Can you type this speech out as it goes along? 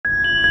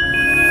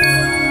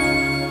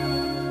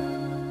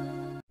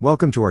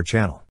Welcome to our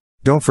channel.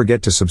 Don't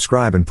forget to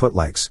subscribe and put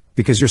likes,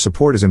 because your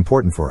support is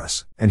important for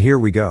us. And here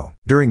we go.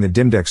 During the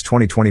Dimdex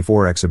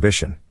 2024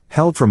 exhibition,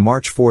 held from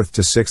March 4th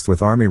to 6th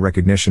with Army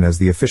recognition as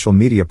the official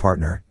media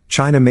partner,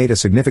 China made a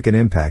significant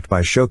impact by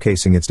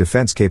showcasing its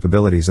defense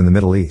capabilities in the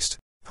Middle East.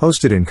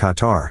 Hosted in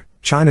Qatar,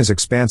 China's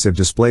expansive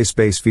display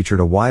space featured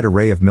a wide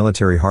array of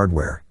military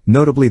hardware,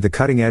 notably the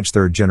cutting-edge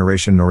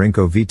third-generation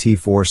Norinco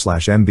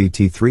VT4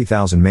 MBT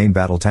 3000 main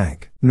battle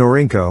tank.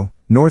 Norinco,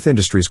 North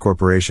Industries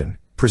Corporation,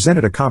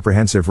 presented a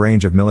comprehensive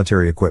range of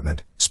military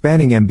equipment,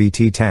 spanning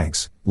MBT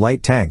tanks,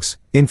 light tanks,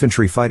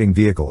 infantry fighting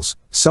vehicles,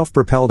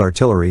 self-propelled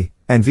artillery,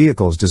 and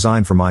vehicles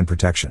designed for mine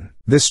protection.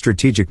 This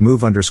strategic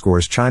move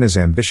underscores China's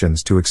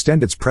ambitions to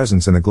extend its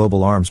presence in the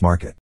global arms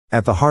market.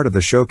 At the heart of the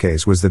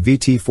showcase was the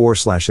VT4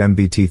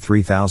 MBT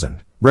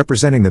 3000,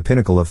 representing the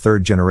pinnacle of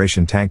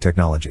third-generation tank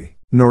technology.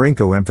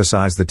 Norinco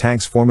emphasized the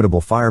tank's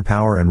formidable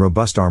firepower and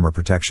robust armor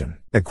protection.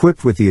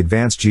 Equipped with the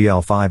advanced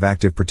GL5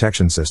 active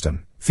protection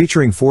system,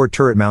 featuring 4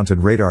 turret-mounted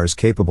radars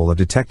capable of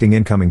detecting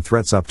incoming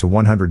threats up to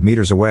 100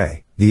 meters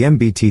away, the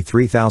MBT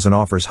 3000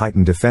 offers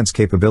heightened defense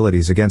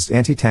capabilities against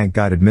anti-tank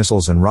guided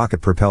missiles and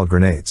rocket-propelled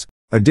grenades.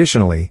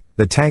 Additionally,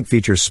 the tank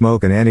features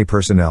smoke and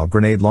anti-personnel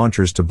grenade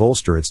launchers to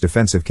bolster its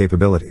defensive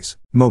capabilities.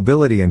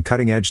 Mobility and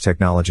cutting-edge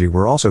technology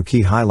were also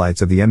key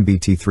highlights of the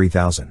MBT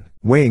 3000.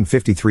 Weighing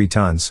 53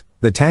 tons,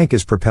 the tank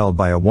is propelled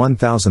by a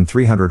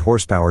 1,300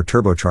 horsepower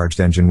turbocharged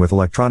engine with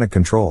electronic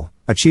control,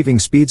 achieving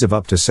speeds of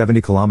up to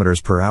 70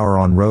 km per hour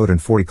on-road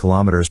and 40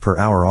 km per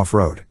hour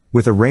off-road,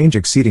 with a range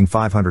exceeding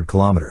 500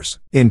 km.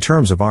 In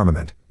terms of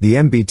armament, the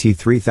MBT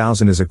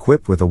 3000 is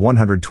equipped with a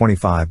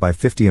 125 by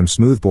 50mm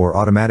smoothbore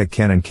automatic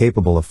cannon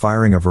capable of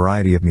firing a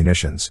variety of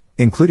munitions,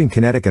 including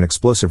kinetic and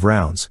explosive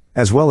rounds,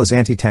 as well as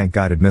anti-tank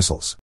guided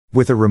missiles.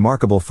 With a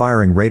remarkable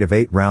firing rate of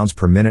 8 rounds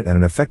per minute and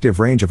an effective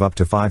range of up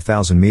to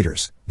 5,000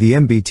 meters, the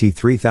MBT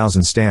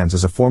 3000 stands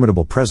as a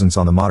formidable presence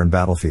on the modern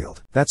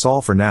battlefield. That's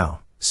all for now.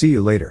 See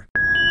you later.